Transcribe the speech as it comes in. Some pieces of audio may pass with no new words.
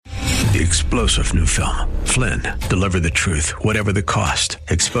The explosive new film, Flynn, deliver the truth, whatever the cost,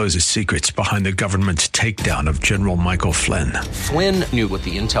 exposes secrets behind the government's takedown of General Michael Flynn. Flynn knew what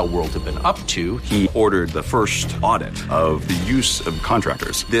the intel world had been up to. He ordered the first audit of the use of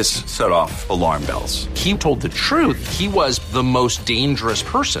contractors. This set off alarm bells. He told the truth. He was the most dangerous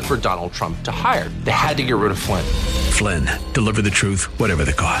person for Donald Trump to hire. They had to get rid of Flynn. Flynn, deliver the truth, whatever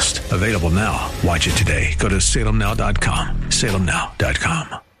the cost. Available now. Watch it today. Go to salemnow.com.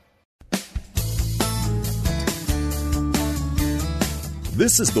 salemnow.com.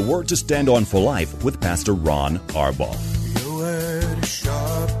 This is the Word to Stand On for Life with Pastor Ron Arbaugh. Your word is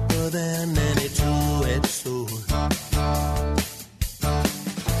sharper than any two-edged sword,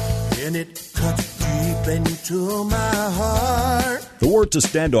 and it cuts deep into my heart. The Word to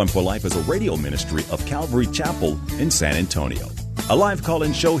Stand On for Life is a radio ministry of Calvary Chapel in San Antonio. A live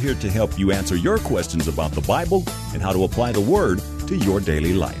call-in show here to help you answer your questions about the Bible and how to apply the Word to your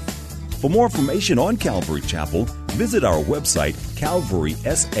daily life. For more information on Calvary Chapel, visit our website,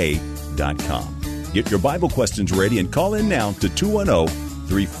 calvarysa.com. Get your Bible questions ready and call in now to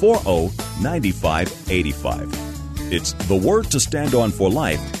 210-340-9585. It's The Word to Stand On for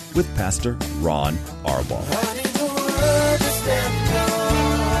Life with Pastor Ron Arbaugh.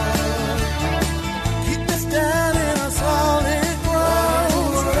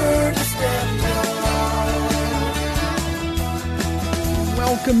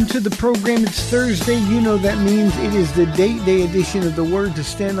 Welcome to the program. It's Thursday. You know that means it is the date day edition of the Word to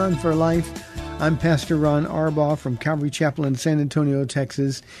Stand On for Life. I'm Pastor Ron Arbaugh from Calvary Chapel in San Antonio,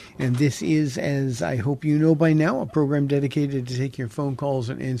 Texas. And this is, as I hope you know by now, a program dedicated to taking your phone calls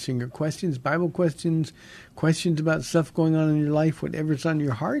and answering your questions, Bible questions, questions about stuff going on in your life, whatever's on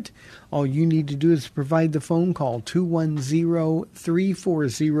your heart. All you need to do is provide the phone call,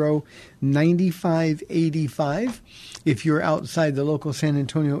 210-340-9585. If you're outside the local San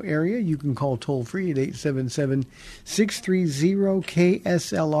Antonio area, you can call toll-free at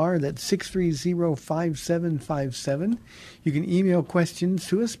 877-630-KSLR. That's 630-5757. You can email questions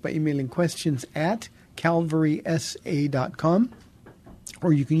to us by emailing questions at calvarysa.com.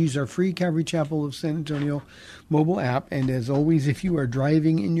 Or you can use our free Calvary Chapel of San Antonio mobile app. And as always, if you are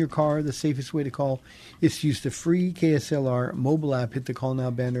driving in your car, the safest way to call is to use the free KSLR mobile app. Hit the Call Now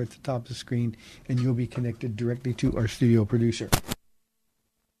banner at the top of the screen, and you'll be connected directly to our studio producer.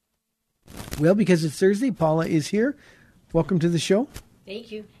 Well, because it's Thursday, Paula is here. Welcome to the show.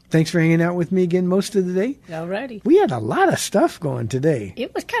 Thank you. Thanks for hanging out with me again most of the day. All righty. We had a lot of stuff going today.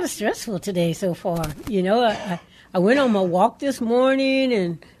 It was kind of stressful today so far. You know, I went on my walk this morning,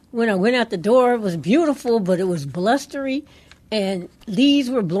 and when I went out the door, it was beautiful, but it was blustery, and leaves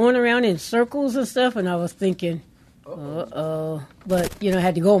were blowing around in circles and stuff, and I was thinking, uh-oh. But, you know, I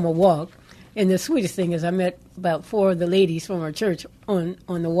had to go on my walk. And the sweetest thing is I met about 4 of the ladies from our church on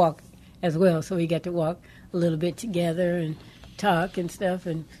the walk as well, so we got to walk a little bit together and talk and stuff,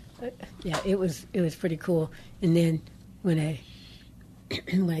 and yeah, it was pretty cool. And then when I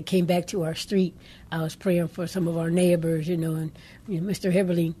came back to our street, I was praying for some of our neighbors, you know, and Mr.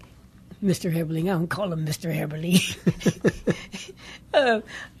 Heberling, I don't call him Mr. Heberling.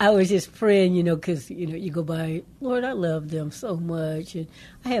 I was just praying, you know, because, you know, you go by, Lord, I love them so much, and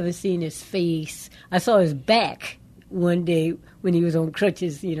I haven't seen his face. I saw his back one day when he was on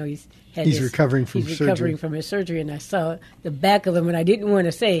crutches, you know, he's recovering from his surgery, and I saw the back of him, and I didn't want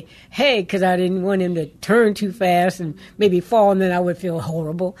to say, hey, because I didn't want him to turn too fast and maybe fall, and then I would feel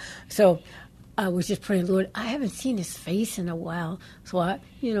horrible. So I was just praying, Lord, I haven't seen his face in a while. So I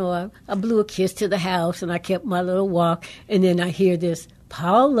blew a kiss to the house, and I kept my little walk, and then I hear this,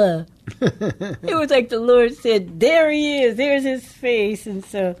 Paula. It was like the Lord said, there he is, there's his face. And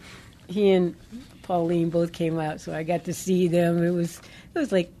so he and Pauline both came out, so I got to see them. It was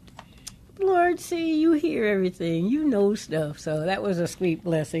like, Lord, see, you hear everything. You know stuff. So that was a sweet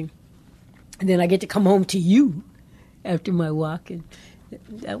blessing. And then I get to come home to you after my walk, and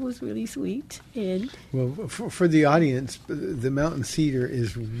that was really sweet. And well, for the audience, the mountain cedar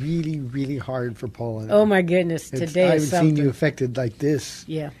is really, really hard for Paula. Oh, my goodness. Today I haven't seen you affected like this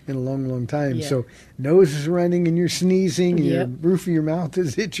in a long, long time. Yeah. So nose is running, and you're sneezing, and the roof of your mouth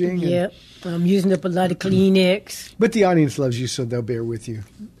is itching. Yep. I'm using up a lot of Kleenex. But the audience loves you, so they'll bear with you.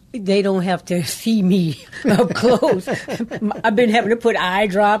 They don't have to see me up close. I've been having to put eye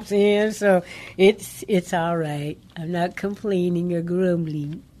drops in, so it's all right. I'm not complaining or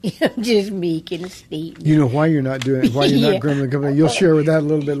grumbling. I'm just making a statement. You know why you're not doing it, why you're not grumbling. You'll share with that a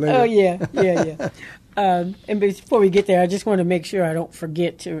little bit later. Oh, yeah. And before we get there, I just want to make sure I don't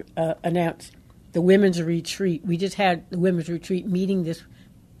forget to announce the women's retreat. We just had the women's retreat meeting this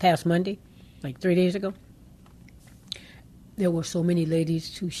past Monday, like 3 days ago. there were so many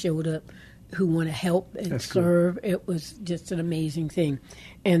ladies who showed up who want to help and serve. Cool. It was just an amazing thing.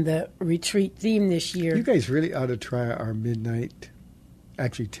 And the retreat theme this year... You guys really ought to try our midnight,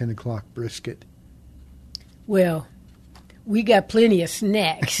 actually 10 o'clock brisket. Well, we got plenty of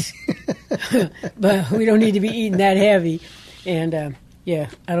snacks, but we don't need to be eating that heavy. And, I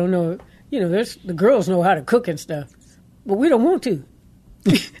don't know. The girls know how to cook and stuff, but we don't want to.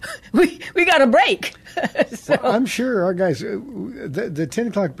 we got a break. So. Well, I'm sure our guys, the 10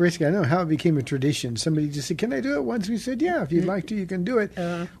 o'clock brisket, I know how it became a tradition. Somebody just said, can I do it once? We said, yeah, if you'd like to, you can do it.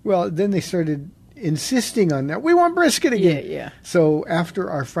 Well, then they started insisting on that. We want brisket again. Yeah. So after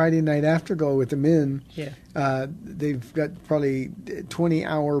our Friday night afterglow with the men, they've got probably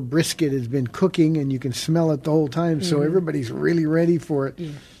 20-hour brisket has been cooking, and you can smell it the whole time. So everybody's really ready for it.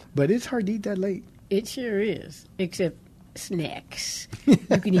 Yeah. But it's hard to eat that late. It sure is, except snacks. You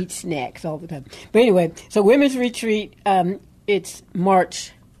can eat snacks all the time. But anyway, so Women's Retreat, it's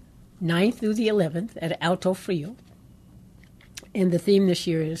March 9th through the 11th at Alto Frio. And the theme this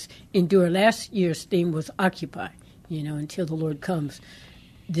year is Endure. Last year's theme was Occupy, until the Lord comes.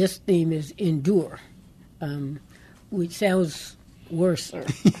 This theme is Endure, which sounds worser.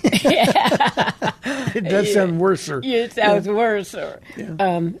 It does sound worser. It sounds worser.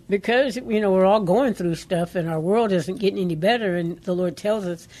 Yeah. Because, we're all going through stuff, and our world isn't getting any better, and the Lord tells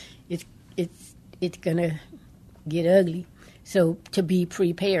us it's going to get ugly. So to be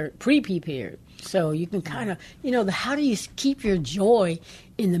prepared. So you can kind of, how do you keep your joy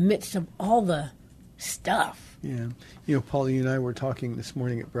in the midst of all the stuff? Yeah. Paul, you and I were talking this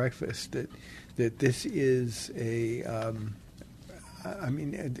morning at breakfast that this is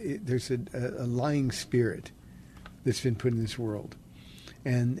there's a lying spirit that's been put in this world.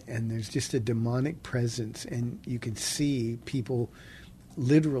 And there's just a demonic presence, and you can see people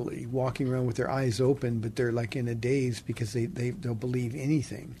literally walking around with their eyes open, but they're like in a daze because they'll believe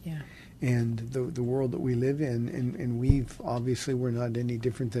anything. Yeah. And the world that we live in, and we're not any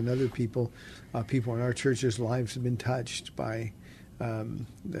different than other people. People in our church's lives have been touched by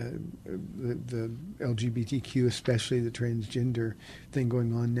the LGBTQ, especially the transgender thing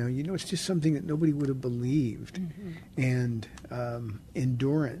going on now. It's just something that nobody would have believed. And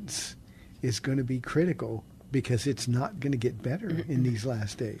endurance is going to be critical because it's not going to get better in these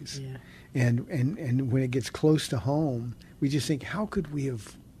last days. Yeah. And when it gets close to home, we just think, how could we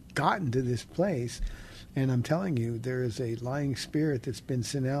have gotten to this place? And I'm telling you, there is a lying spirit that's been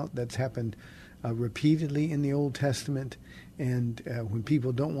sent out that's happened repeatedly in the Old Testament. And when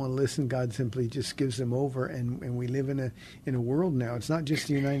people don't want to listen, God simply just gives them over. And we live in a world now. It's not just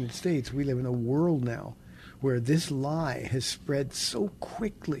the United States. We live in a world now where this lie has spread so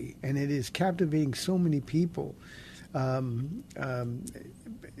quickly, and it is captivating so many people.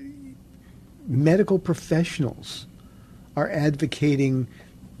 Medical professionals are advocating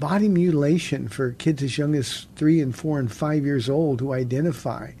body mutilation for kids as young as 3 and 4 and 5 years old who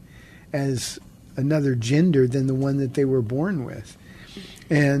identify as another gender than the one that they were born with.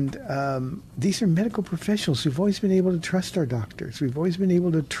 And these are medical professionals who've always been able to trust our doctors. We've always been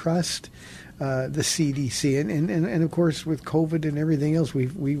able to trust the CDC. And of course, with COVID and everything else,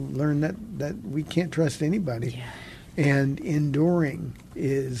 we've learned that we can't trust anybody. Yeah. And enduring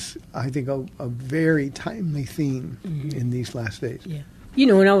is, I think, a very timely theme in these last days. Yeah.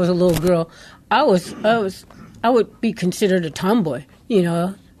 When I was a little girl, I would be considered a tomboy.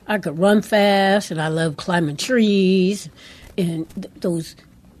 I could run fast, and I loved climbing trees, and those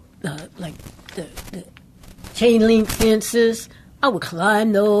like the chain link fences. I would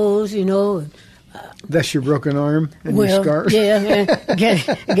climb those, And, that's your broken arm and your scars.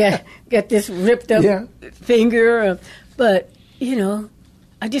 Yeah, get this ripped up finger, but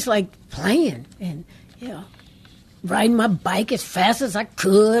I just liked playing and riding my bike as fast as I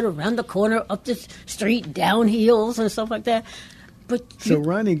could around the corner, up the street, down hills and stuff like that. But so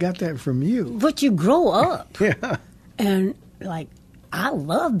Ronnie got that from you. But you grow up. Yeah. And, I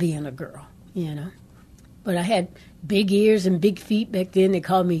love being a girl, But I had big ears and big feet back then. They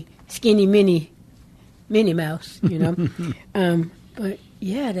called me Skinny Minnie Mouse, But,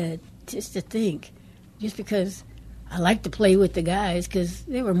 just to think, just because I liked to play with the guys because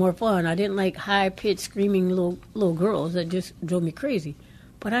they were more fun. I didn't like high-pitched, screaming little girls. That just drove me crazy.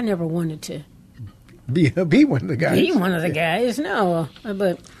 But I never wanted to be one of the guys. Be one of the guys, no.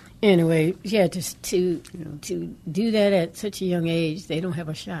 But anyway, just to do that at such a young age, they don't have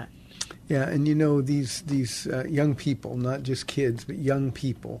a shot. Yeah, and these young people, not just kids, but young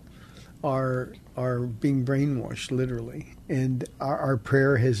people, are being brainwashed literally. And our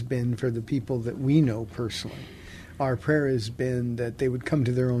prayer has been for the people that we know personally. our prayer has been that they would come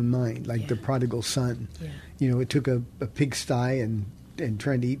to their own mind, like the prodigal son. Yeah. You know, it took a pigsty and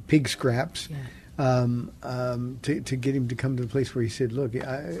trying to eat pig scraps to get him to come to the place where he said, look,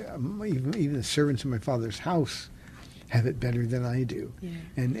 even the servants of my father's house have it better than I do. Yeah.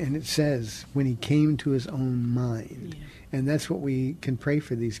 And it says, when he came to his own mind. Yeah. And that's what we can pray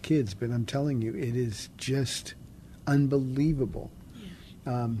for these kids. But I'm telling you, it is just unbelievable.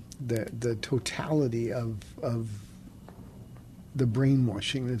 Yeah. The totality of the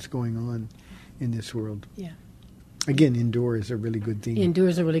brainwashing that's going on in this world. Yeah. Again, endure is a really good thing. Endure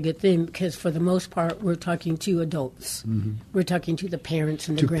is a really good thing because for the most part, we're talking to adults. Mm-hmm. We're talking to the parents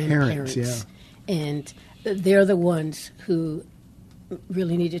and the grandparents. Yeah. And they're the ones who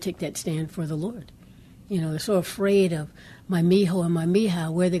really need to take that stand for the Lord. You know, they're so afraid of my mijo and my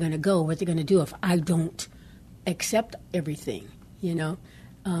mija, where they're going to go, what they're going to do if I don't accept everything, you know.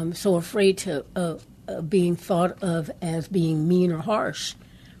 So afraid to being thought of as being mean or harsh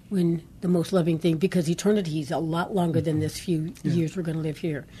when the most loving thing, because eternity is a lot longer than this few years we're going to live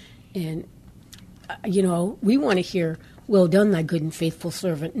here. And, you know, we want to hear, well done, thy good and faithful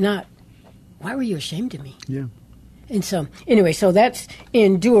servant, not, why were you ashamed of me? Yeah. And so, anyway, so that's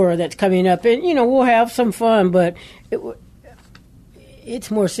Endure that's coming up. And, you know, we'll have some fun, but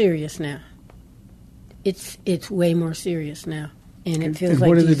it's more serious now. It's way more serious now. And it feels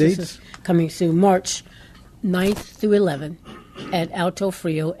like Jesus is coming soon. March 9th through 11th at Alto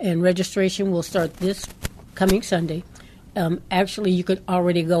Frio. And registration will start this coming Sunday. Actually, you could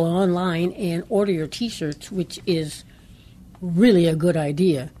already go online and order your T-shirts, which is really a good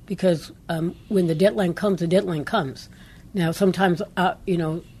idea, because when the deadline comes, the deadline comes. Now, sometimes, you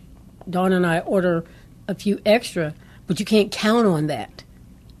know, Dawn and I order a few extra, but you can't count on that.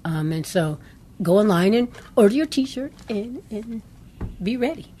 And so go online and order your T-shirt and be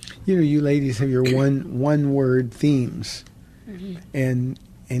ready. You know, you ladies have your one-word themes, mm-hmm. and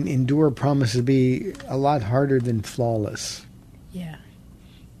Endure promises to be a lot harder than Flawless. Yeah.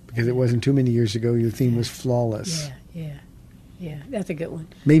 Because it wasn't too many years ago, your theme was Flawless. Yeah, that's a good one.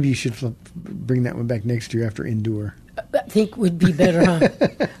 Maybe you should bring that one back next year after Endure. I think would be better, huh?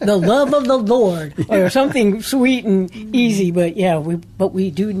 The love of the Lord, or something sweet and easy. But yeah, we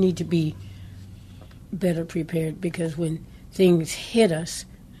do need to be better prepared, because when things hit us,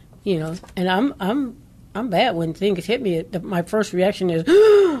 you know, and I'm bad when things hit me. My first reaction is,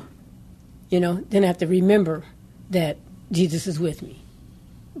 you know, then I have to remember that Jesus is with me.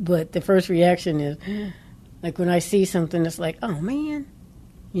 But the first reaction is, like when I see something that's like, oh, man,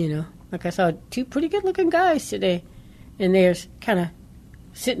 you know, like I saw two pretty good-looking guys today, and they're kind of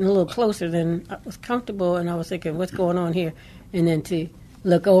sitting a little closer than I was comfortable, and I was thinking, what's going on here? And then to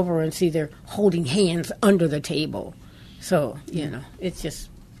look over and see they're holding hands under the table. So, you know, it's just,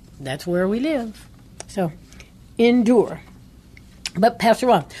 that's where we live. So, Endure. But, Pastor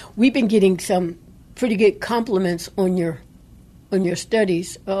Ron, we've been getting some pretty good compliments on your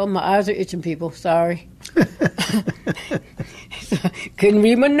studies. Oh, my eyes are itching, people. Sorry. So, couldn't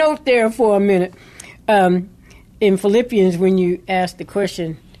read my note there for a minute. In Philippians, when you asked the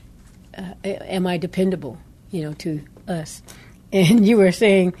question, am I dependable, you know, to us? And you were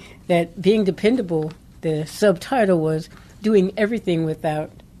saying that being dependable, the subtitle was doing everything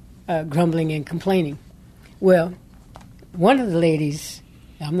without grumbling and complaining. Well, one of the ladies,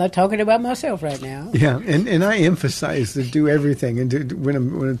 I'm not talking about myself right now. Yeah, and I emphasize to do everything. And when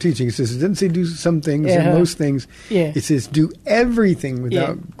I'm teaching, it says, it doesn't say do some things and most things. Yeah. It says do everything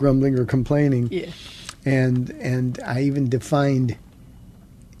without grumbling or complaining. Yeah. And I even defined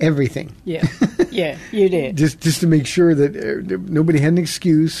everything. Yeah, yeah, you did. just to make sure that nobody had an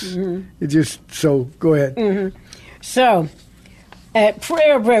excuse. Mm-hmm. It just, so go ahead. Mm-hmm. So, at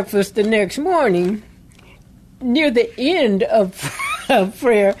prayer breakfast the next morning, near the end of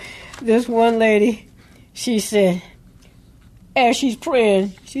prayer, this one lady, she said, as she's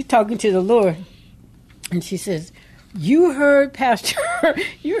praying, she's talking to the Lord, and she says, you heard Pastor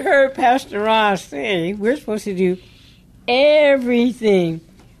Ron say we're supposed to do everything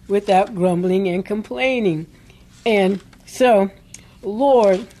without grumbling and complaining. And so,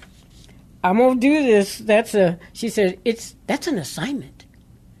 Lord, I'm going to do this. She said, that's an assignment.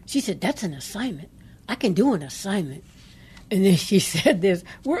 She said, that's an assignment. I can do an assignment. And then she said this,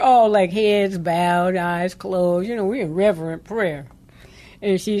 we're all like heads bowed, eyes closed, you know, we're in reverent prayer.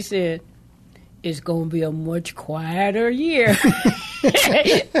 And she said, it's going to be a much quieter year.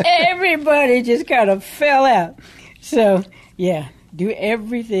 Everybody just kind of fell out. So, yeah, do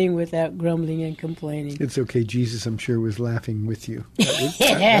everything without grumbling and complaining. It's okay. Jesus, I'm sure, was laughing with you.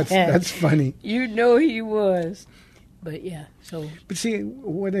 That's funny. You know he was. But yeah, so. But see,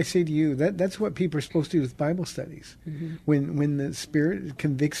 what I say to you, that's what people are supposed to do with Bible studies. Mm-hmm. When the Spirit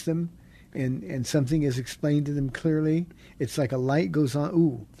convicts them and something is explained to them clearly, it's like a light goes on.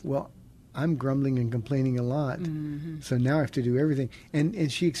 Ooh, well, I'm grumbling and complaining a lot, so now I have to do everything.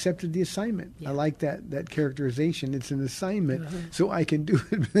 And she accepted the assignment. Yeah. I like that characterization. It's an assignment, so I can do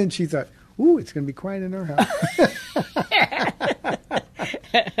it. But then she thought, ooh, it's going to be quiet in our house.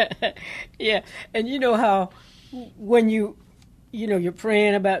 Yeah, and you know how when you're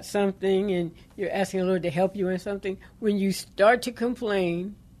praying about something and you're asking the Lord to help you in something, when you start to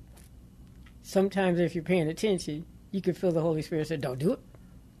complain, sometimes if you're paying attention, you can feel the Holy Spirit say, don't do it.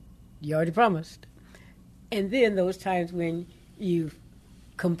 You already promised. And then those times when you've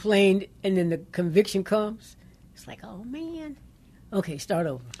complained and then the conviction comes, it's like, oh, man. Okay, start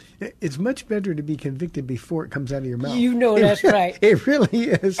over. It's much better to be convicted before it comes out of your mouth. You know that's right. It really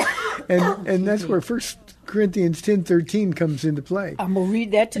is. And that's where 1 Corinthians 10:13 comes into play. I'm going to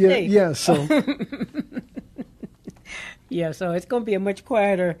read that today. Yeah, so. Yeah, so it's going to be a much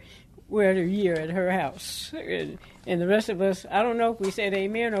quieter year at her house. And the rest of us, I don't know if we said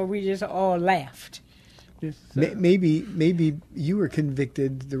amen or we just all laughed. So. Maybe you were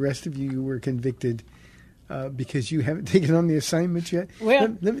convicted, the rest of you were convicted because you haven't taken on the assignment yet.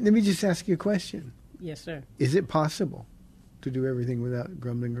 Well, let me just ask you a question. Yes, sir. Is it possible to do everything without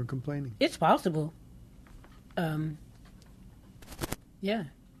grumbling or complaining? It's possible. Yeah.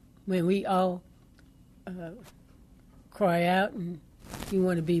 When we all cry out and you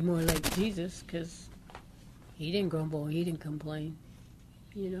want to be more like Jesus, because he didn't grumble, he didn't complain,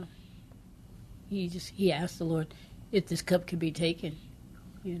 he asked the Lord if this cup could be taken,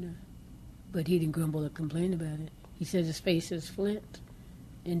 but he didn't grumble or complain about it. He said his face is flint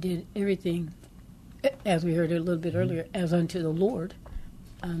and did everything, as we heard a little bit earlier, as unto the Lord.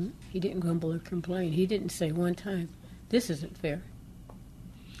 He didn't grumble or complain. He didn't say one time, this isn't fair.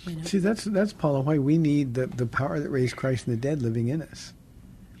 See, that's Paula, why we need the power that raised Christ from the dead living in us.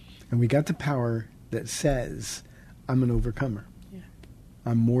 And we got the power that says, I'm an overcomer. Yeah.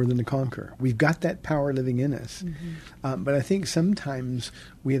 I'm more than a conqueror. We've got that power living in us. Mm-hmm. But I think sometimes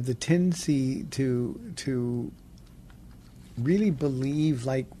we have the tendency to really believe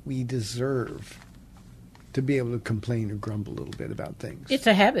like we deserve to be able to complain or grumble a little bit about things. It's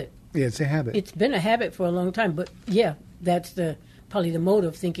a habit. Yeah, it's a habit. It's been a habit for a long time. But, yeah, that's probably the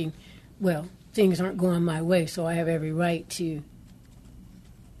motive, thinking, well, things aren't going my way, so I have every right to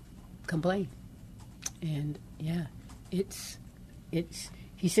complain. And yeah, it's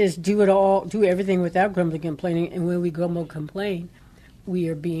he says do everything without grumbling and complaining, and when we grumble and complain, we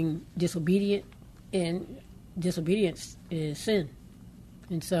are being disobedient, and disobedience is sin.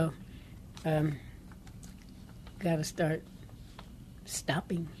 And so got to start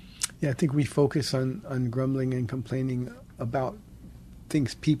stopping. Yeah, I think we focus on grumbling and complaining about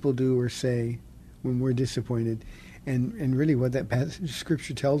things people do or say when we're disappointed. And really what that passage of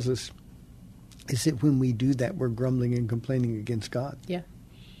Scripture tells us is that when we do that, we're grumbling and complaining against God. Yeah.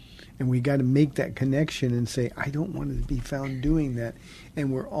 And we got to make that connection and say, I don't want to be found doing that.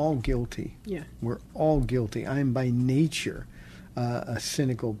 And we're all guilty. Yeah. We're all guilty. I am by nature a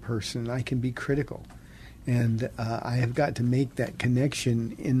cynical person. I can be critical. And I have got to make that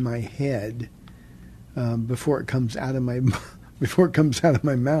connection in my head before it comes out of my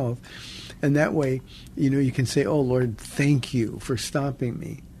mouth. And that way, you can say, oh, Lord, thank you for stopping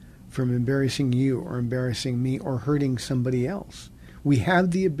me from embarrassing you or embarrassing me or hurting somebody else. We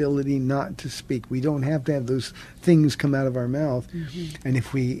have the ability not to speak. We don't have to have those things come out of our mouth. Mm-hmm. And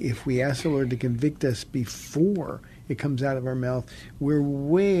if we ask the Lord to convict us before it comes out of our mouth, we're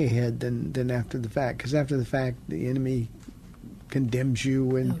way ahead than after the fact. Because after the fact, the enemy condemns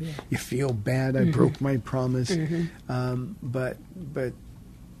you and you feel bad. I broke my promise. Mm-hmm. But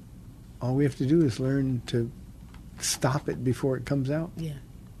all we have to do is learn to stop it before it comes out. Yeah.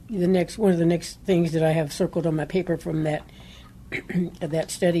 One of the next things that I have circled on my paper from that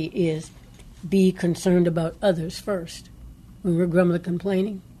that study is be concerned about others first. When we're grumbling,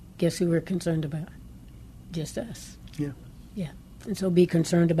 complaining, guess who we're concerned about? Just us. Yeah. Yeah. And so be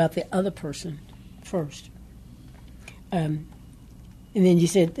concerned about the other person first. And then you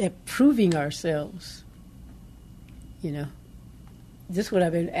said that proving ourselves, this is what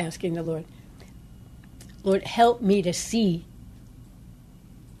I've been asking the Lord. Lord, help me to see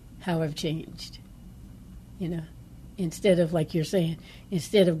how I've changed. Instead of, like you're saying,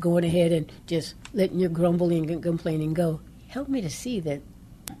 instead of going ahead and just letting your grumbling and complaining go, help me to see that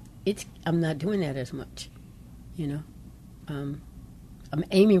I'm not doing that as much. I'm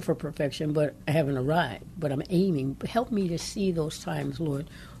aiming for perfection, but I haven't arrived. But I'm aiming. But help me to see those times, Lord,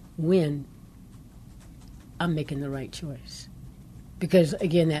 when I'm making the right choice. Because,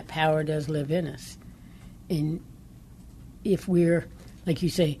 again, that power does live in us. And if we're, like you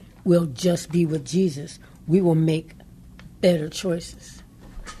say, we'll just be with Jesus, we will make better choices.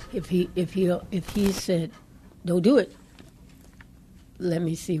 If he said, don't do it, let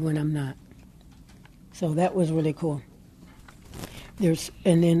me see when I'm not. So that was really cool. The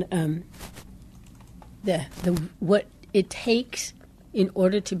what it takes in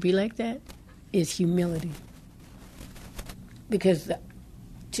order to be like that is humility. Because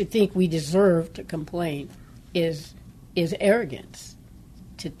to think we deserve to complain is arrogance.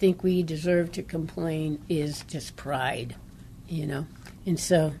 To think we deserve to complain is just pride, And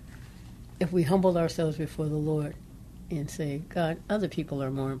so if we humble ourselves before the Lord and say, God, other people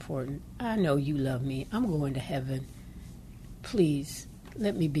are more important. I know you love me. I'm going to heaven. Please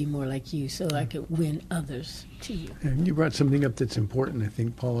let me be more like you so I can win others to you. And you brought something up that's important, I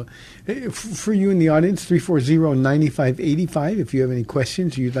think, Paula. For you in the audience, 340-9585, if you have any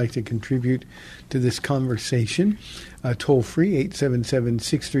questions you'd like to contribute to this conversation, toll free,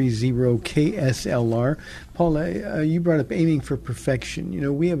 877-630-KSLR. Paula, you brought up aiming for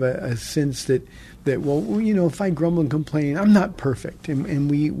perfection. We have a sense that if I grumble and complain, I'm not perfect.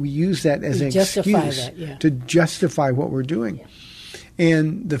 And we use that as an excuse to justify what we're doing. Yeah.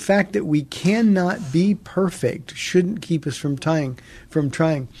 And the fact that we cannot be perfect shouldn't keep us from trying.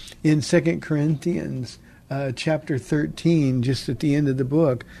 In 2 Corinthians chapter 13, just at the end of the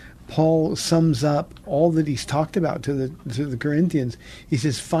book, Paul sums up all that he's talked about to the Corinthians. He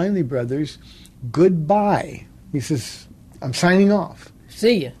says, finally, brothers, goodbye. He says, I'm signing off.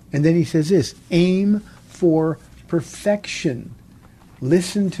 See ya. And then he says this, aim for perfection.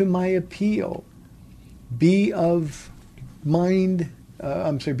 Listen to my appeal. Be of one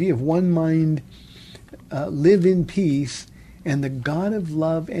mind, live in peace, and the God of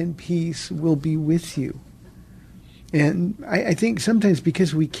love and peace will be with you. And I think sometimes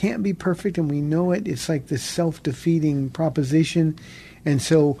because we can't be perfect and we know it, it's like this self-defeating proposition. And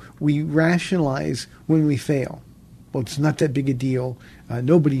so we rationalize when we fail. Well, it's not that big a deal.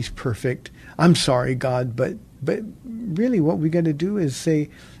 Nobody's perfect. I'm sorry, God, but really what we got to do is say,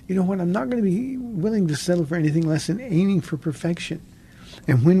 you know what, I'm not going to be willing to settle for anything less than aiming for perfection.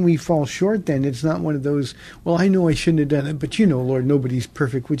 And when we fall short, then it's not one of those, well, I know I shouldn't have done it, but Lord, nobody's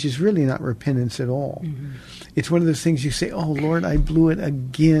perfect, which is really not repentance at all. Mm-hmm. It's one of those things you say, oh, Lord, I blew it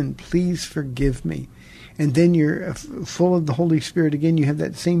again. Please forgive me. And then you're full of the Holy Spirit again. You have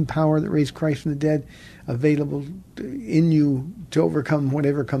that same power that raised Christ from the dead available in you to overcome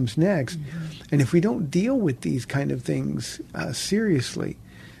whatever comes next. Mm-hmm. And if we don't deal with these kind of things seriously,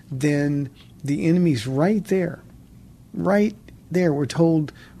 then the enemy's right there. We're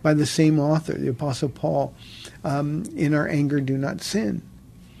told by the same author, the Apostle Paul, in our anger, do not sin.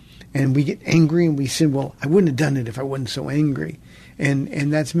 And we get angry and we sin, well, I wouldn't have done it if I wasn't so angry.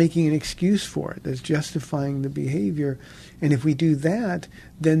 And that's making an excuse for it. That's justifying the behavior. And if we do that,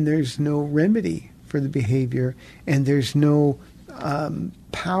 then there's no remedy for the behavior, and there's no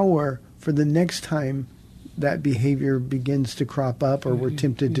power for the next time that behavior begins to crop up or we're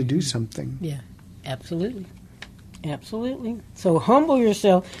tempted to do something. Yeah, absolutely. Absolutely. So humble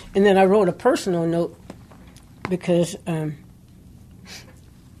yourself. And then I wrote a personal note because,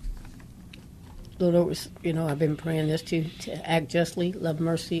 Lord, I've been praying this to act justly, love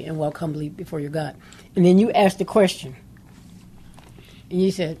mercy, and walk humbly before your God. And then you asked the question. And you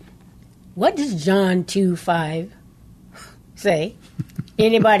said, what does John 2:5 say?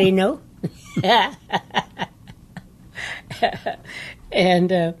 Anybody know?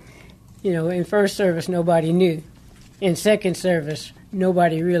 And, in first service, nobody knew. In second service,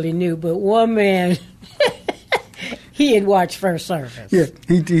 nobody really knew. But one man, he had watched first service. Yeah,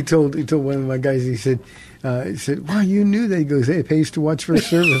 he told one of my guys, he said, wow, you knew that. He goes, hey, it pays to watch first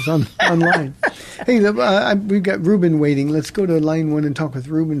service online. Hey, we've got Ruben waiting. Let's go to line 1 and talk with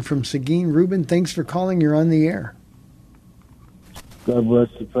Ruben from Seguin. Ruben, thanks for calling. You're on the air. God bless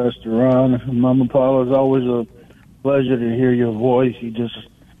you, Pastor Ron. Mama Paula, it's always a pleasure to hear your voice.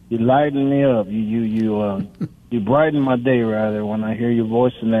 You lighten me up. You brighten my day, rather, when I hear your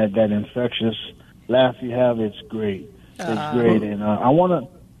voice and that infectious laugh you have. It's great. It's great. And I want to...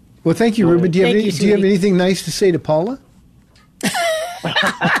 Well, thank you, Ruben. Do you have anything nice to say to Paula?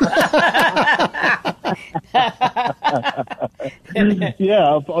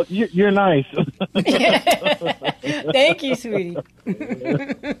 Yeah, you're nice. Thank you, sweetie.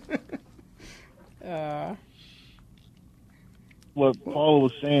 What Paula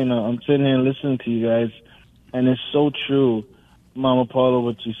was saying, I'm sitting here listening to you guys, and it's so true, Mama Paula,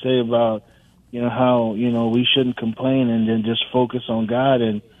 what you say about, how, we shouldn't complain and then just focus on God.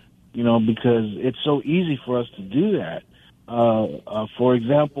 And because it's so easy for us to do that. For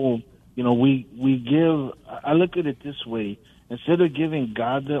example, we give, I look at it this way, instead of giving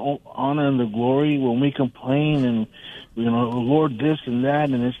God the honor and the glory when we complain and, Lord, this and that,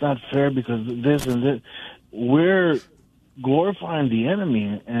 and it's not fair because this and this, we're glorifying the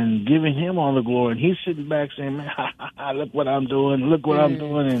enemy and giving him all the glory. And he's sitting back saying, man, look what I'm doing, I'm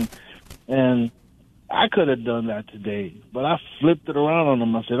doing. And I could have done that today, but I flipped it around on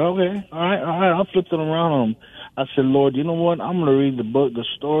him. I said, okay, all right, I flipped it around on him. I said, Lord, you know what? I'm going to read the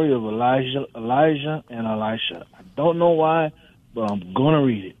story of Elijah and Elisha. I don't know why, but I'm going to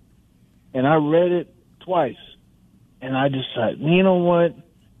read it. And I read it twice. And I just said, you know what?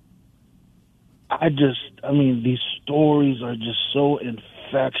 These stories are just so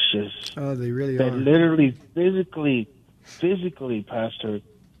infectious. Oh, they really that are. Literally, physically, Pastor,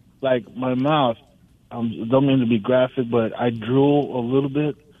 like my mouth, don't mean to be graphic, but I drool a little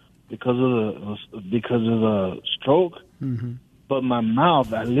bit because of the stroke. Mm-hmm. But my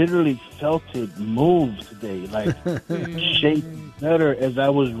mouth, I literally felt it move today, like shape better as I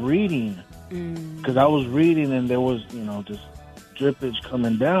was reading. Because I was reading and there was, this drippage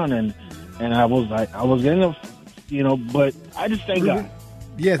coming down, and I was like, I was getting but I just thank God.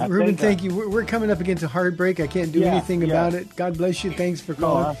 Yes, Ruben, thank you. We're coming up against a hard break. I can't do anything about it. God bless you. Thanks for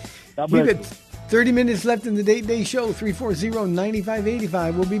calling. We've got 30 minutes left in the Date Day Show,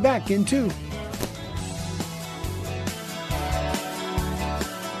 340-9585. We'll be back in 2.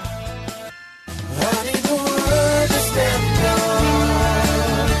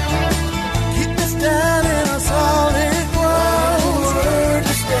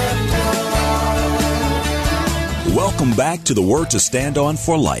 Welcome back to the Word to Stand On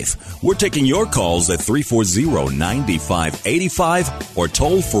for Life. We're taking your calls at 340-9585 or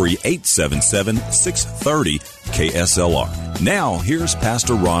toll free 877-630-KSLR. Now, here's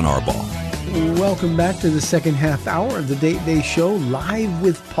Pastor Ron Arbaugh. Welcome back to the second half hour of the Date Day Show, live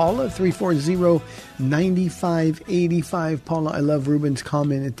with Paula, 340-9585. Paula, I love Ruben's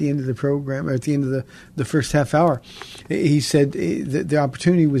comment at the end of the program, or at the end of the first half hour. He said the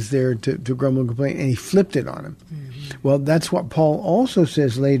opportunity was there to grumble and complain, and he flipped it on him. Mm-hmm. Well, that's what Paul also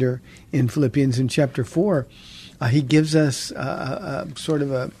says later in Philippians in chapter 4. He gives us a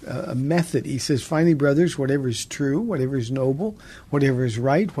method. He says, finally, brothers, whatever is true, whatever is noble, whatever is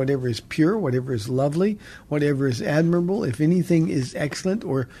right, whatever is pure, whatever is lovely, whatever is admirable, if anything is excellent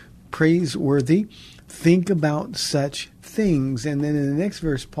or praiseworthy, think about such things. And then in the next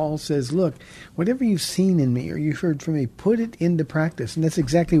verse, Paul says, look, whatever you've seen in me or you've heard from me, put it into practice. And that's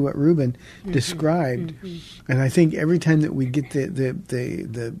exactly what Ruben described. Mm-hmm. And I think every time that we get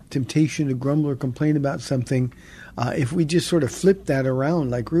the temptation to grumble or complain about something, if we just sort of flip that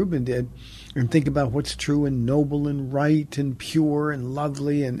around like Ruben did and think about what's true and noble and right and pure and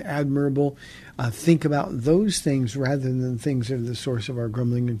lovely and admirable, think about those things rather than things that are the source of our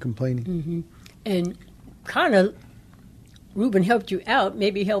grumbling and complaining. Mm-hmm. And kind of, Ruben helped you out,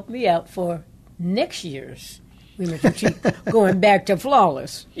 maybe help me out for next year's Women's Retreat, going back to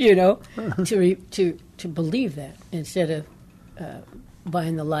flawless, to believe that instead of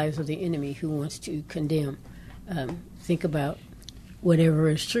buying the lives of the enemy who wants to condemn. Think about whatever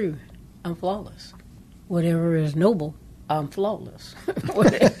is true, I'm flawless. Whatever is noble, I'm flawless.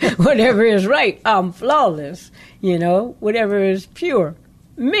 Whatever is right, I'm flawless. Whatever is pure,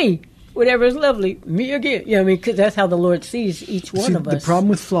 me. Whatever is lovely, me again. Because that's how the Lord sees each one of us. The problem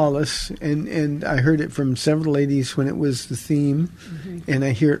with flawless, and I heard it from several ladies when it was the theme, and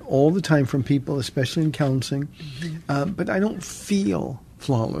I hear it all the time from people, especially in counseling, but I don't feel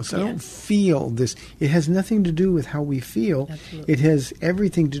flawless. I don't feel this. It has nothing to do with how we feel. Absolutely. It has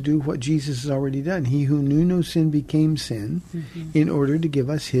everything to do with what Jesus has already done. He who knew no sin became sin in order to give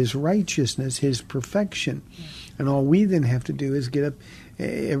us his righteousness, his perfection. Yeah. And all we then have to do is get up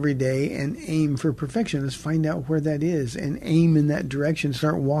every day and aim for perfection. Let's find out where that is and aim in that direction.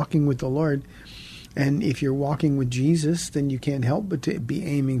 Start walking with the Lord. And if you're walking with Jesus, then you can't help but to be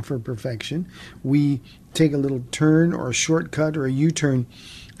aiming for perfection. We take a little turn or a shortcut or a U-turn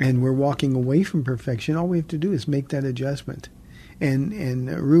and we're walking away from perfection. All we have to do is make that adjustment. And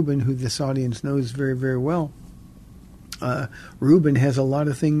Ruben, who this audience knows very, very well, Ruben has a lot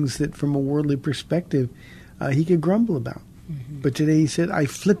of things that from a worldly perspective he could grumble about. But today he said, I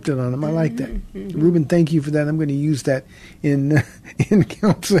flipped it on him. I like that. Ruben, thank you for that. I'm going to use that in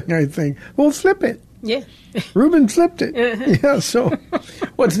counseling, I think. Well, flip it. Yeah. Ruben flipped it. Yeah, so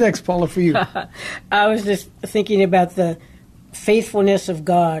what's next, Paula, for you? I was just thinking about the faithfulness of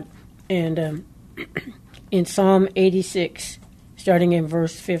God. And in Psalm 86, starting in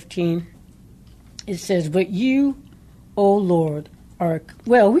verse 15, it says, but you, O Lord, are,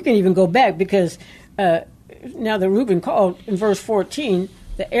 well, we can even go back because now that Reuben called in verse 14,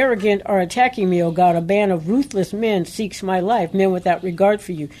 the arrogant are attacking me, O God. A band of ruthless men seeks my life, men without regard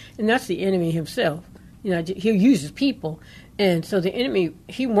for you. And that's the enemy himself. You know, he uses people. And so the enemy,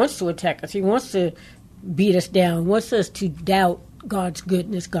 he wants to attack us. He wants to beat us down, wants us to doubt God's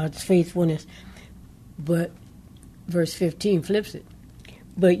goodness, God's faithfulness. But verse 15 flips it.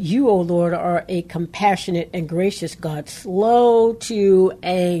 But you, O Lord, are a compassionate and gracious God, slow to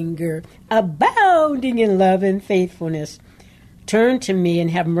anger, abounding in love and faithfulness. Turn to me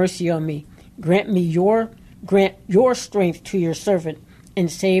and have mercy on me. Grant your strength to your servant, and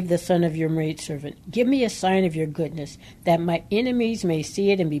save the son of your maidservant. Give me a sign of your goodness, that my enemies may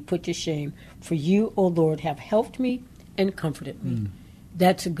see it and be put to shame. For you, O Lord, have helped me and comforted me.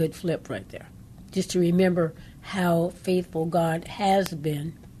 That's a good flip right there. Just to remember how faithful God has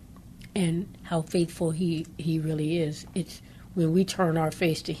been and how faithful he really is. It's when we turn our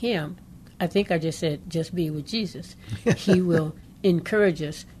face to him, I think I just said, just be with Jesus. He will encourage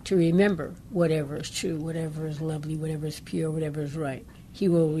us to remember whatever is true, whatever is lovely, whatever is pure, whatever is right. He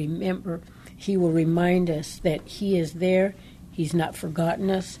will remember, he will remind us that he is there, he's not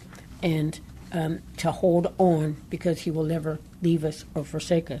forgotten us, and to hold on because he will never leave us or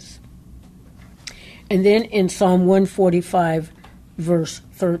forsake us. And then in Psalm 145, verse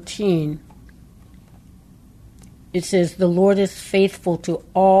 13, it says, the Lord is faithful to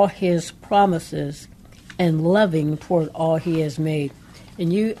all his promises and loving toward all he has made.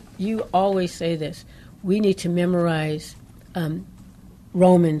 And you always say this. We need to memorize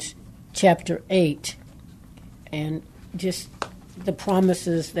Romans chapter 8 and just the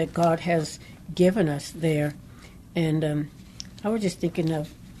promises that God has given us there. And I was just thinking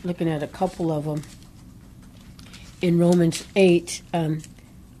of looking at a couple of them. In Romans 8,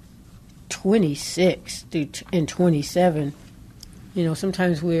 26 and 27, you know,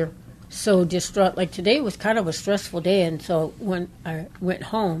 sometimes we're so distraught. Like today was kind of a stressful day, and so when I went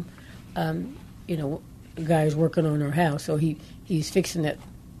home, you know, the guy's working on our house, so he's fixing that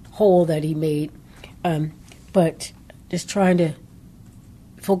hole that he made. But just trying to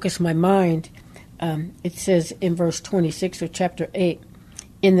focus my mind, it says in verse 26 of chapter 8,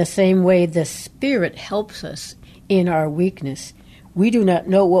 in the same way the Spirit helps us in our weakness. We do not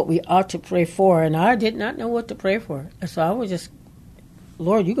know what we ought to pray for, and I did not know what to pray for. So I was just,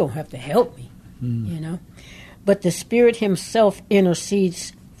 Lord, you're going to have to help me, you know. But the Spirit himself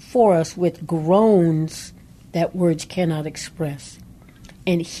intercedes for us with groans that words cannot express.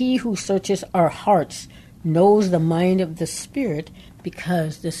 And he who searches our hearts knows the mind of the Spirit,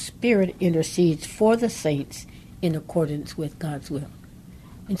 because the Spirit intercedes for the saints in accordance with God's will.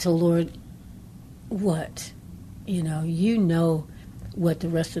 And so, Lord, what? You know what the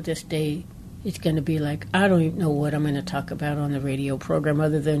rest of this day is going to be like. I don't even know what I'm going to talk about on the radio program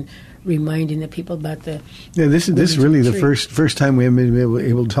other than reminding the people about the... Yeah, this is really the first time we haven't been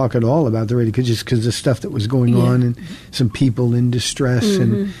able to talk at all about the radio, because the stuff that was going on and some people in distress.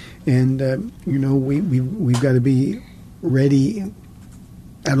 And you know, we've got to be ready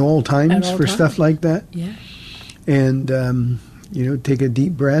at all times for stuff like that. Yeah. And... you know, take a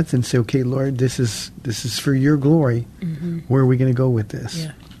deep breath and say, okay, Lord, this is for your glory. Where are we going to go with this?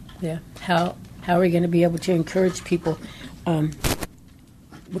 Yeah. How are we going to be able to encourage people?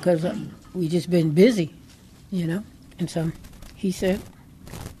 Because we just been busy, you know. And so he said,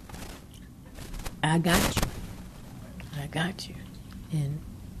 I got you. And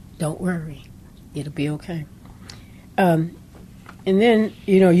don't worry. It'll be okay. And then,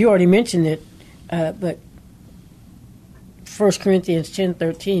 you know, you already mentioned it, but 1 Corinthians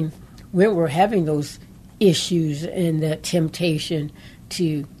 10:13, when we're having those issues and that temptation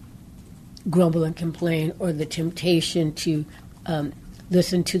to grumble and complain, or the temptation to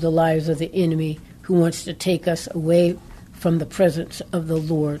listen to the lies of the enemy who wants to take us away from the presence of the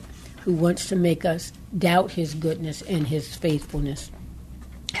Lord, who wants to make us doubt his goodness and his faithfulness.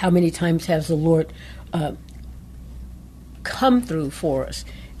 How many times has the Lord come through for us?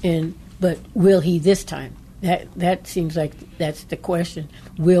 But will he this time? That seems like that's the question.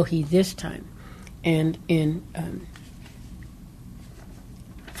 Will he this time? And in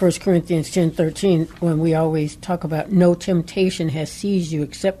 1 Corinthians 10:13, when we always talk about no temptation has seized you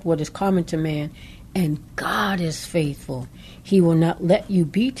except what is common to man, and God is faithful. He will not let you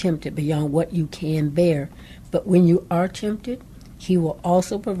be tempted beyond what you can bear. But when you are tempted, he will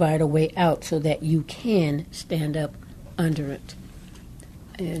also provide a way out so that you can stand up under it.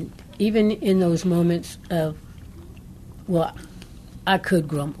 And even in those moments of, well, I could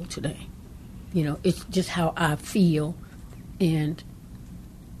grumble today. You know, it's just how I feel, and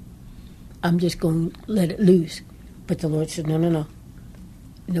I'm just going to let it loose. But the Lord said, no.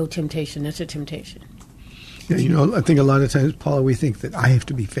 no temptation. That's a temptation. Yeah, I think a lot of times, Paula, we think that I have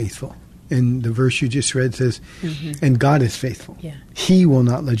to be faithful. And the verse you just read says, and God is faithful. Yeah. He will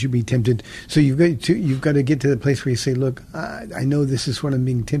not let you be tempted. So you've got to get to the place where you say, look, I know this is what I'm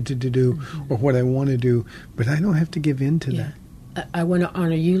being tempted to do or what I want to do, but I don't have to give in to that. I want to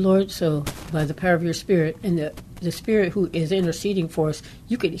honor you, Lord, so by the power of your Spirit and the Spirit who is interceding for us,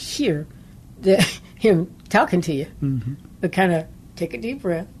 you could hear him talking to you. But kind of take a deep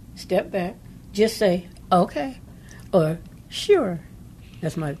breath, step back, just say, okay, or sure.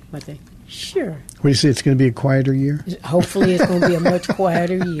 That's my thing. Sure. What do you say? It's going to be a quieter year? Hopefully it's going to be a much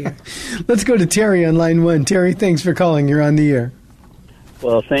quieter year. Let's go to Terry on line 1. Terry, thanks for calling. You're on the air.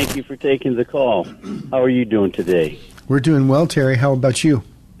 Well, thank you for taking the call. How are you doing today? We're doing well, Terry. How about you?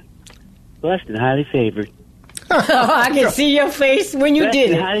 Blessed and highly favored. I can see your face when you Blessed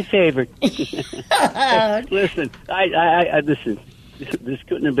did and it. highly favored. Listen, I listen. This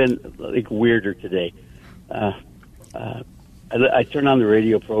couldn't have been weirder today. I turn on the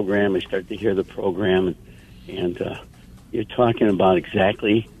radio program. I start to hear the program, and you're talking about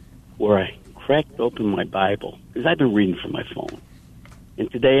exactly where I cracked open my Bible, because I've been reading from my phone. And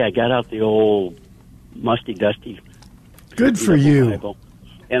today I got out the old musty, dusty. Good for you. Bible,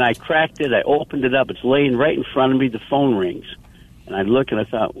 and I cracked it. I opened it up. It's laying right in front of me. The phone rings, and I look and I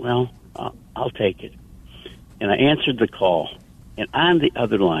thought, well, I'll take it. And I answered the call, and on the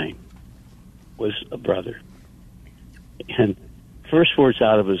other line was a brother. And first words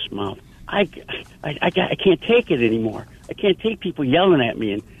out of his mouth, I can't take it anymore. I can't take people yelling at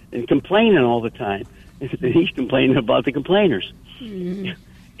me and complaining all the time. And he's complaining about the complainers. Mm-hmm.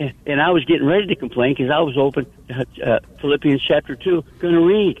 And I was getting ready to complain because I was open Philippians chapter 2, going to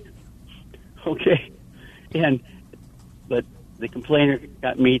read. Okay. But the complainer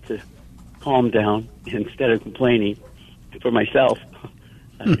got me to calm down. Instead of complaining for myself,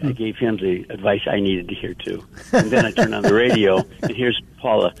 I gave him the advice I needed to hear, too. And then I turned on the radio, and here's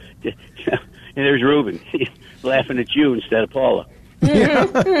Paula. And there's Reuben laughing at you instead of Paula.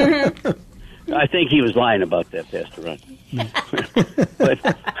 I think he was lying about that, Pastor Ron.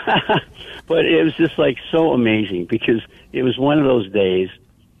 but it was just so amazing, because it was one of those days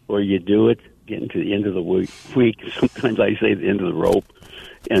where you do it, getting to the end of the week. Sometimes I say the end of the rope,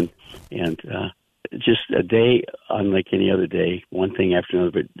 and just a day unlike any other day, one thing after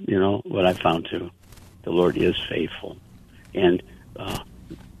another. But what I found too, the Lord is faithful, and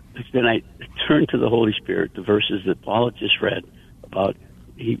then I turned to the Holy Spirit, the verses that Paula just read about.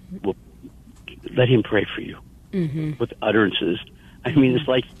 He will let Him pray for you with utterances. I mean, it's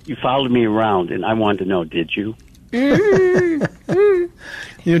like you followed me around, and I wanted to know, did you?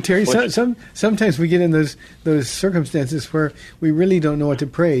 Terry, sometimes we get in those circumstances where we really don't know what to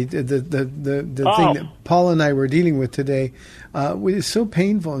pray. The thing that Paul and I were dealing with today is so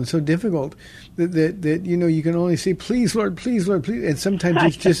painful and so difficult that you can only say, "Please, Lord, please, Lord, please." And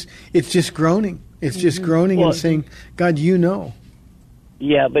sometimes it's just groaning. It's just groaning and saying, "God, you know."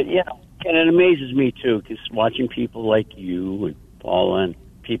 Yeah, but and it amazes me too, because watching people like you and Paula and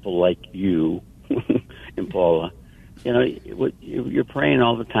people like you and Paula. You're praying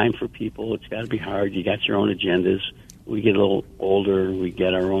all the time for people. It's got to be hard. You got your own agendas. We get a little older. We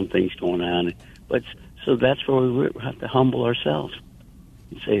get our own things going on. But so that's where we have to humble ourselves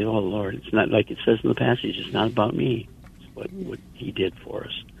and say, "Oh Lord, it's not like it says in the passage. It's not about me. It's what He did for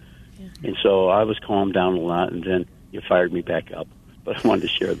us." Yeah. And so I was calmed down a lot, and then you fired me back up. But I wanted to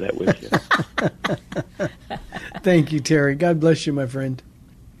share that with you. Thank you, Terry. God bless you, my friend.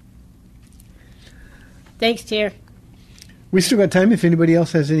 Thanks, Terry. We still got time if anybody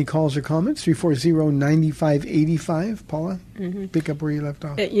else has any calls or comments. 340-9585. Paula, pick up where you left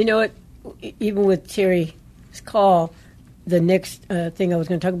off. You know what? Even with Terry's call, the next thing I was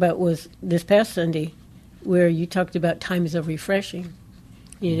going to talk about was this past Sunday, where you talked about times of refreshing.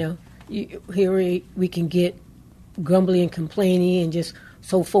 Here we can get grumbly and complaining and just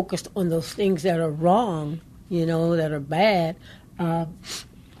so focused on those things that are wrong, that are bad. But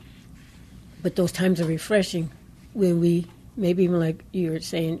those times of refreshing, when we, maybe even like you were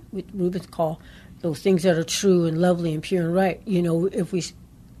saying with Reuben's call, those things that are true and lovely and pure and right, if we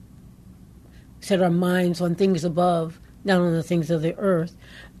set our minds on things above, not on the things of the earth,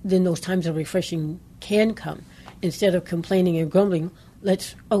 then those times of refreshing can come. Instead of complaining and grumbling,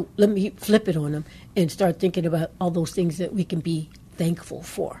 let me flip it on them and start thinking about all those things that we can be thankful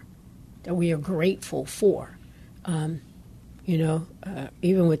for, that we are grateful for.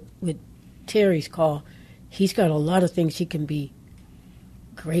 Even with Terry's call, he's got a lot of things he can be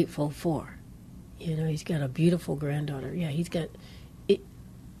grateful for. He's got a beautiful granddaughter. Yeah, he's got it.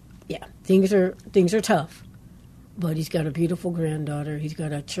 Yeah, things are tough, but he's got a beautiful granddaughter. He's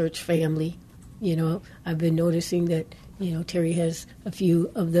got a church family. You know, I've been noticing that, you know, Terry has a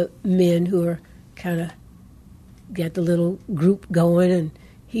few of the men who are kind of got the little group going, and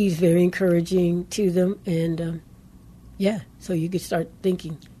he's very encouraging to them. And, so you could start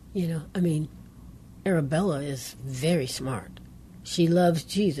thinking, you know, I mean, Arabella is very smart. She loves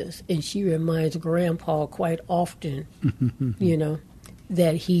Jesus, and she reminds Grandpa quite often, you know,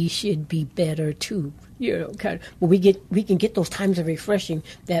 that he should be better too. You know, kind of. Well, we can get those times of refreshing,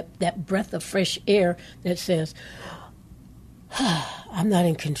 that breath of fresh air that says, I'm not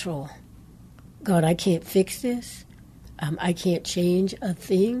in control. God, I can't fix this. I can't change a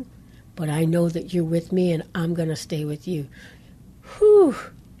thing, but I know that you're with me, and I'm going to stay with you. Whew.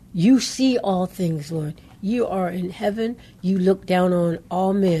 You see all things, Lord. You are in heaven. You look down on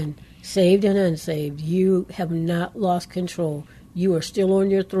all men, saved and unsaved. You have not lost control. You are still on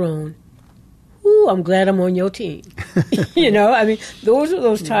your throne. Ooh, I'm glad I'm on your team. You know, I mean, those are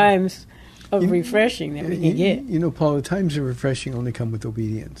those times of refreshing that we can get. You know, Paul, the times of refreshing only come with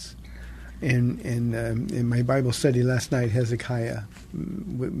obedience. And in my Bible study last night, Hezekiah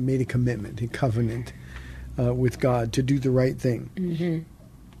made a commitment, a covenant with God to do the right thing. Mm-hmm.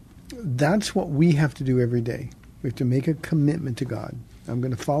 That's what we have to do every day. We have to make a commitment to God. I'm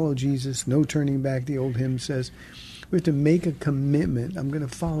going to follow Jesus, no turning back, the old hymn says. We have to make a commitment. I'm going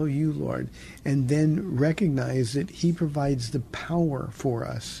to follow you, Lord, and then recognize that he provides the power for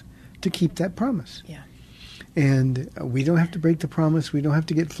us to keep that promise. Yeah. And we don't have to break the promise. We don't have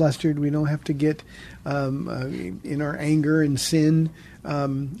to get flustered. We don't have to get in our anger and sin.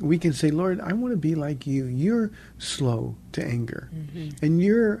 We can say, Lord, I want to be like you. You're slow to anger, and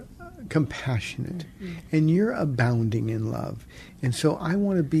you're compassionate, and you're abounding in love. And so I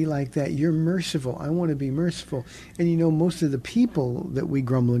want to be like that. You're merciful. I want to be merciful. And you know, most of the people that we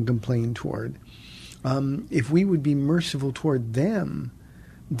grumble and complain toward, if we would be merciful toward them,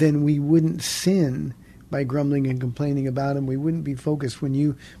 then we wouldn't sin by grumbling and complaining about them. We wouldn't be focused. When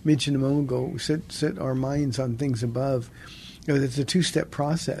you mentioned a moment ago, set our minds on things above. You know, it's a two-step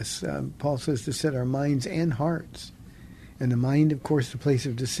process. Paul says to set our minds and hearts. And the mind, of course, the place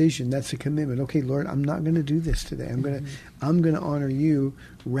of decision. That's a commitment. Okay, Lord, I'm not going to do this today. I'm going to honor you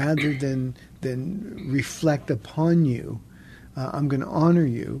rather than reflect upon you. I'm going to honor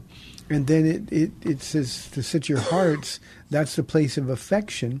you. And then it says to set your hearts. That's the place of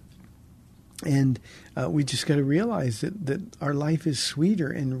affection. And we just got to realize that our life is sweeter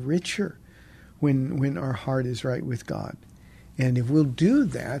and richer when our heart is right with God. And if we'll do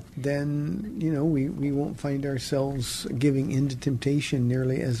that, then, you know, we won't find ourselves giving in to temptation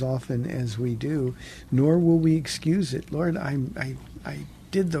nearly as often as we do, nor will we excuse it. Lord, I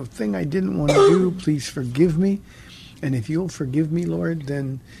did the thing I didn't want to do. Please forgive me. And if you'll forgive me, Lord,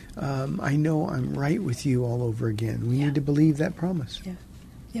 then I know I'm right with you all over again. We need to believe that promise. Yeah.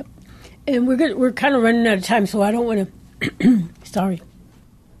 Yep. And we're kind of running out of time, so I don't want to. Sorry.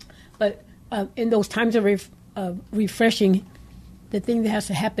 But in those times of refreshing, the thing that has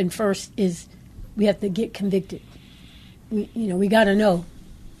to happen first is we have to get convicted. We got to know.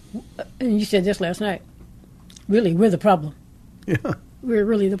 And you said this last night. Really, we're the problem. Yeah. We're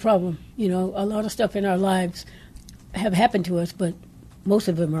really the problem. You know, a lot of stuff in our lives have happened to us, but most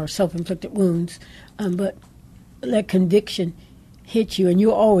of them are self-inflicted wounds. But let conviction hit you, and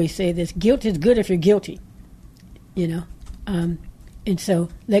you always say this: guilt is good if you're guilty. You know, and so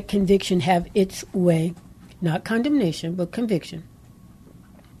let conviction have its way, not condemnation, but conviction.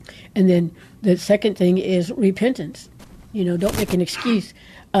 And then the second thing is repentance. You know, don't make an excuse.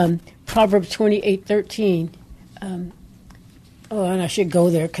 Proverbs 28:13. And I should go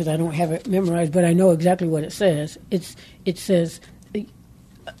there because I don't have it memorized, but I know exactly what it says. It says,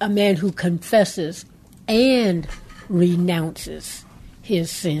 a man who confesses and renounces his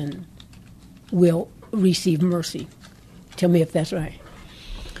sin will receive mercy. Tell me if that's right.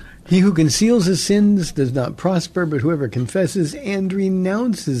 He who conceals his sins does not prosper, but whoever confesses and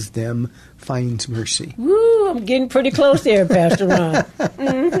renounces them finds mercy. Woo, I'm getting pretty close there, Pastor Ron.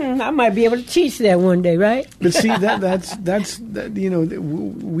 I might be able to teach that one day, right? But see, that's you know,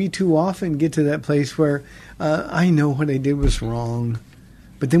 we too often get to that place where I know what I did was wrong,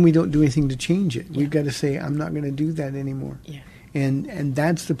 but then we don't do anything to change it. Yeah. We've got to say, I'm not going to do that anymore. Yeah. And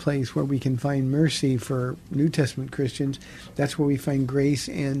that's the place where we can find mercy for New Testament Christians. That's where we find grace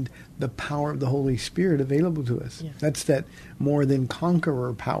and the power of the Holy Spirit available to us. Yeah. That's that more than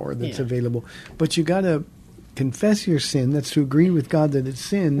conqueror power that's available. But you got to confess your sin. That's to agree with God that it's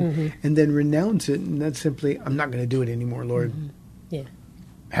sin, and then renounce it. And that's simply, I'm not going to do it anymore, Lord. Yeah.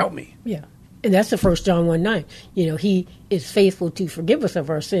 Help me. Yeah. And that's the 1 John 1:9. He is faithful to forgive us of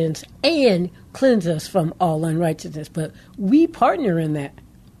our sins and cleanse us from all unrighteousness. But we partner in that.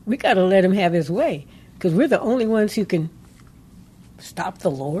 We got to let him have his way, because we're the only ones who can stop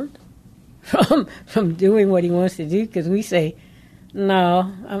the Lord from doing what he wants to do, because we say, no,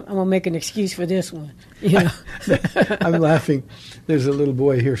 I'm going to make an excuse for this one. I'm laughing. There's a little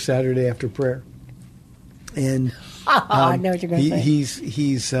boy here Saturday after prayer. And I know what you're going to say.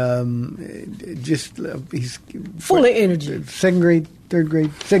 He's full of energy. Second grade,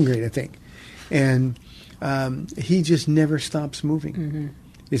 I think. And he just never stops moving. Mm-hmm.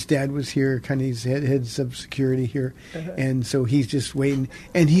 His dad was here, kind of his heads of security here, and so he's just waiting,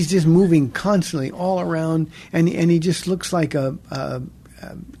 and he's just moving constantly all around, and he just looks like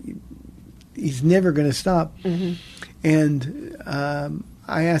he's never going to stop. Mm-hmm. And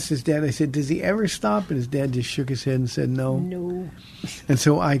I asked his dad, I said, does he ever stop? And his dad just shook his head and said no. No. And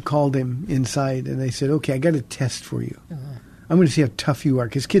so I called him inside, and I said, okay, I got a test for you. I'm going to see how tough you are,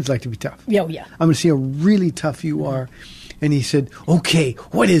 because kids like to be tough. Yeah. I'm going to see how really tough you are. And he said, okay,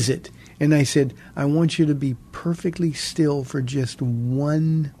 what is it? And I said, I want you to be perfectly still for just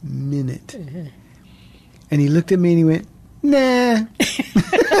 1 minute. Mm-hmm. And he looked at me and he went, nah.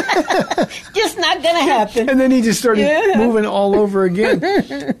 Just not going to happen. And then he just started moving all over again.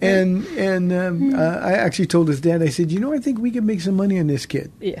 And I actually told his dad, I said, I think we could make some money on this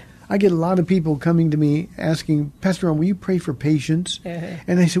kid. Yeah. I get a lot of people coming to me asking, Pastor Ron, will you pray for patience?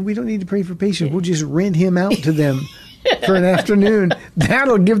 And I said, we don't need to pray for patience. We'll just rent him out to them for an afternoon.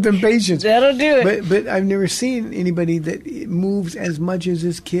 That'll give them patience. That'll do it. But I've never seen anybody that moves as much as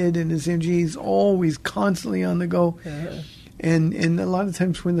this kid, and his energy is always constantly on the go. And a lot of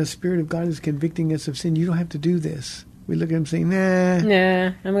times when the Spirit of God is convicting us of sin, you don't have to do this. We look at him saying, nah,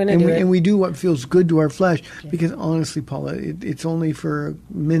 I'm going to do it. And we do what feels good to our flesh. Because honestly, Paula, it's only for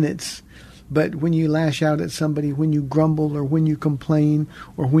minutes. But when you lash out at somebody, when you grumble or when you complain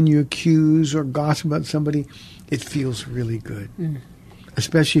or when you accuse or gossip about somebody, it feels really good.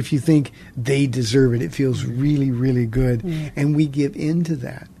 Especially if you think they deserve it. It feels really, really good. And we give in to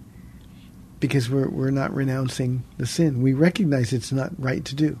that because we're not renouncing the sin. We recognize it's not right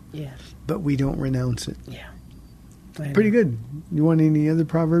to do. Yes. But we don't renounce it. Yeah. Pretty good. You want any other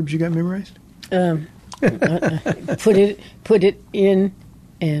proverbs you got memorized? Put it in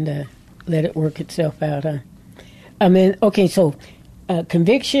and let it work itself out. Okay, so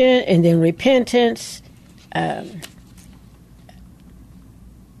conviction and then repentance and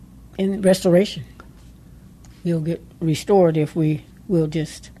restoration. We'll get restored if we will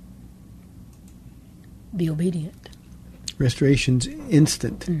just be obedient. Restoration's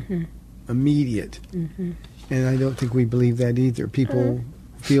instant, immediate. And I don't think we believe that either. People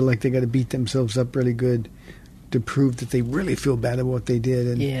feel like they got to beat themselves up really good to prove that they really feel bad about what they did.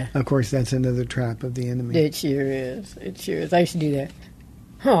 And, of course, that's another trap of the enemy. It sure is. It sure is. I used to do that.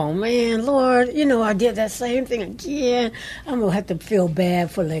 Oh, man, Lord, I did that same thing again. I'm going to have to feel bad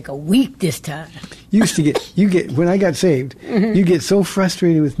for like a week this time. You get when I got saved, you get so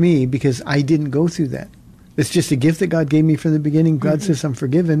frustrated with me because I didn't go through that. It's just a gift that God gave me from the beginning. God says I'm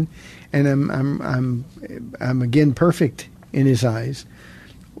forgiven, and I'm again perfect in His eyes.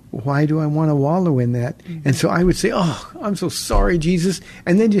 Why do I want to wallow in that? And so I would say, "Oh, I'm so sorry, Jesus,"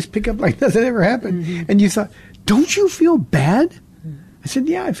 and then just pick up like nothing ever happened. And you thought, "Don't you feel bad?" I said,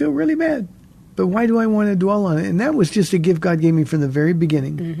 "Yeah, I feel really bad, but why do I want to dwell on it?" And that was just a gift God gave me from the very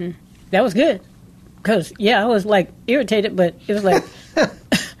beginning. That was good, because I was like irritated, but it was like.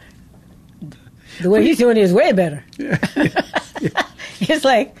 The way he's doing it is way better. It's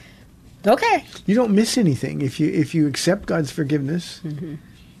like, okay. You don't miss anything if you accept God's forgiveness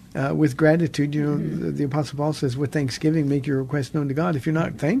with gratitude. The Apostle Paul says, with thanksgiving, make your request known to God. If you're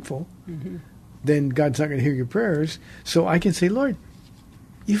not thankful, then God's not going to hear your prayers. So I can say, Lord,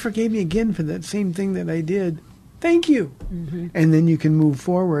 you forgave me again for that same thing that I did. Thank you. And then you can move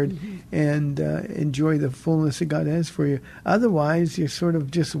forward and enjoy the fullness that God has for you. Otherwise, you're sort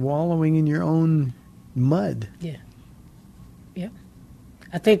of just wallowing in your own mud. Yeah.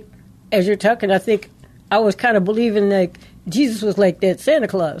 I think, as you're talking, I think I was kind of believing like Jesus was like that Santa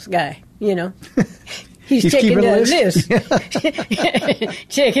Claus guy, He's checking the list.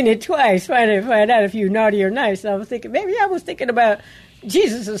 Checking it twice, trying to find out if you're naughty or nice. I was thinking, maybe I was thinking about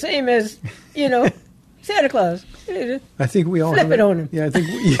Jesus the same as, Santa Claus. I think we all flip it on him. Yeah, I think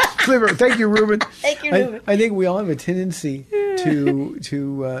flip it. Thank you, Ruben. Thank you, Ruben. I think we all have a tendency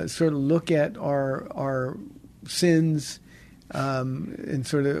to sort of look at our sins and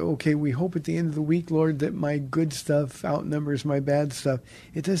sort of, okay, we hope at the end of the week, Lord, that my good stuff outnumbers my bad stuff.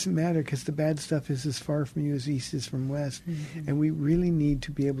 It doesn't matter, because the bad stuff is as far from you as east is from west. Mm-hmm. And we really need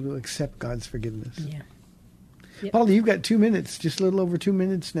to be able to accept God's forgiveness. Yeah. Yep. Paula, you've got 2 minutes, just a little over 2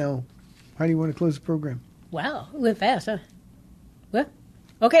 minutes now. How do you want to close the program? Wow, it went fast, huh? Well,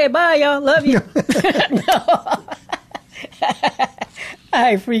 okay, bye, y'all. Love you. No.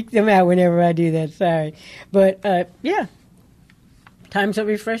 I freak them out whenever I do that. Sorry. But, yeah, times are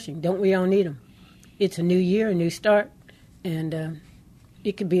refreshing. Don't we all need them? It's a new year, a new start, and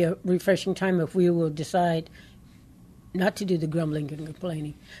it could be a refreshing time if we will decide not to do the grumbling and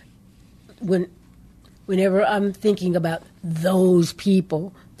complaining. Whenever I'm thinking about those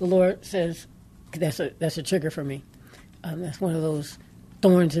people, the Lord says, that's a trigger for me. That's one of those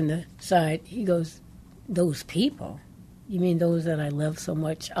thorns in the side. He goes, those people? You mean those that I love so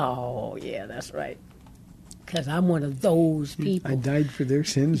much? Oh, yeah, that's right. Because I'm one of those people. I died for their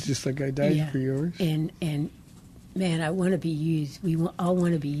sins just like I died for yours. And man, I want to be used. We all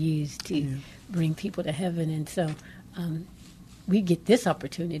want to be used to bring people to heaven. And so we get this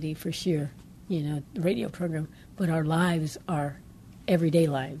opportunity for sure, the radio program. But our lives, our everyday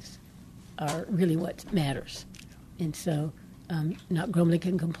lives, are really what matters. And so not grumbling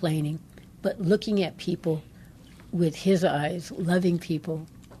and complaining, but looking at people with his eyes, loving people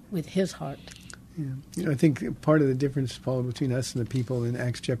with his heart. Yeah. I think part of the difference, Paul, between us and the people in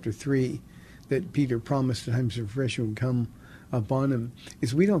Acts chapter 3 that Peter promised the times of refreshing would come upon him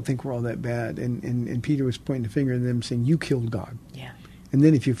is we don't think we're all that bad. And Peter was pointing the finger at them saying, you killed God. Yeah. And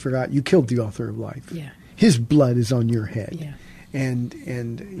then if you forgot, you killed the author of life. Yeah. His blood is on your head. Yeah. And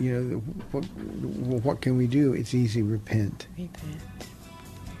what can we do? It's easy. Repent.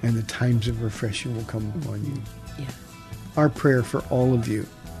 And the times of refreshing will come upon you. Yeah. Our prayer for all of you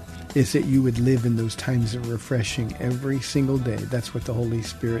is that you would live in those times of refreshing every single day. That's what the Holy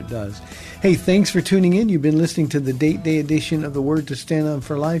Spirit does. Hey, thanks for tuning in. You've been listening to the Date Day edition of The Word to Stand On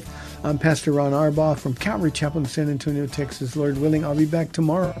for Life. I'm Pastor Ron Arbaugh from Calvary Chapel in San Antonio, Texas. Lord willing, I'll be back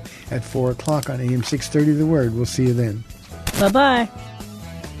tomorrow at 4 o'clock on AM 630 The Word. We'll see you then. Bye-bye.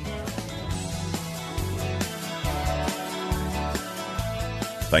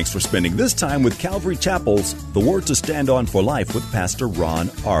 Thanks for spending this time with Calvary Chapel's The Word to Stand On for Life with Pastor Ron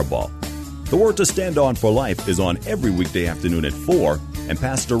Arbaugh. The Word to Stand On for Life is on every weekday afternoon at 4, and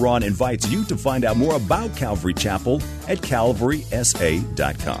Pastor Ron invites you to find out more about Calvary Chapel at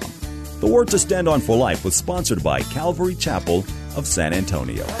calvarysa.com. The Word to Stand On for Life was sponsored by Calvary Chapel of San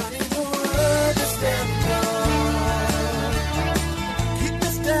Antonio.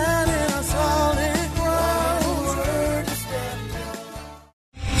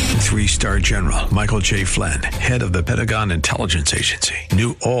 Three-star General Michael J. Flynn, head of the Pentagon Intelligence Agency,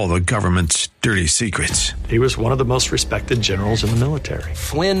 knew all the government's dirty secrets. He was one of the most respected generals in the military.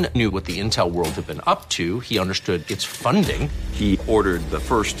 Flynn knew what the intel world had been up to. He understood its funding. He ordered the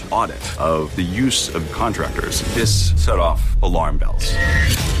first audit of the use of contractors. This set off alarm bells.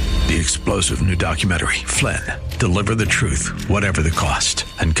 The explosive new documentary, Flynn, Deliver the Truth, Whatever the Cost,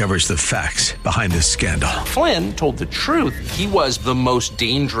 uncovers the facts behind this scandal. Flynn told the truth. He was the most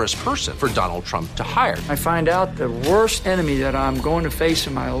dangerous person for Donald Trump to hire. I find out the worst enemy that I'm going to face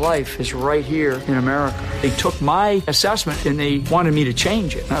in my life is right here in America. They took my assessment and they wanted me to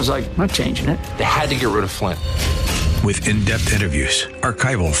change it. And I was like, I'm not changing it. They had to get rid of Flynn. With in-depth interviews,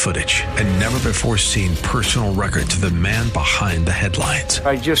 archival footage, and never-before-seen personal records of the man behind the headlines.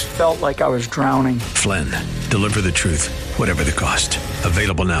 I just felt like I was drowning. Flynn, Deliver the Truth, Whatever the Cost.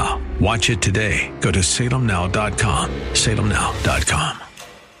 Available now. Watch it today. Go to salemnow.com. salemnow.com.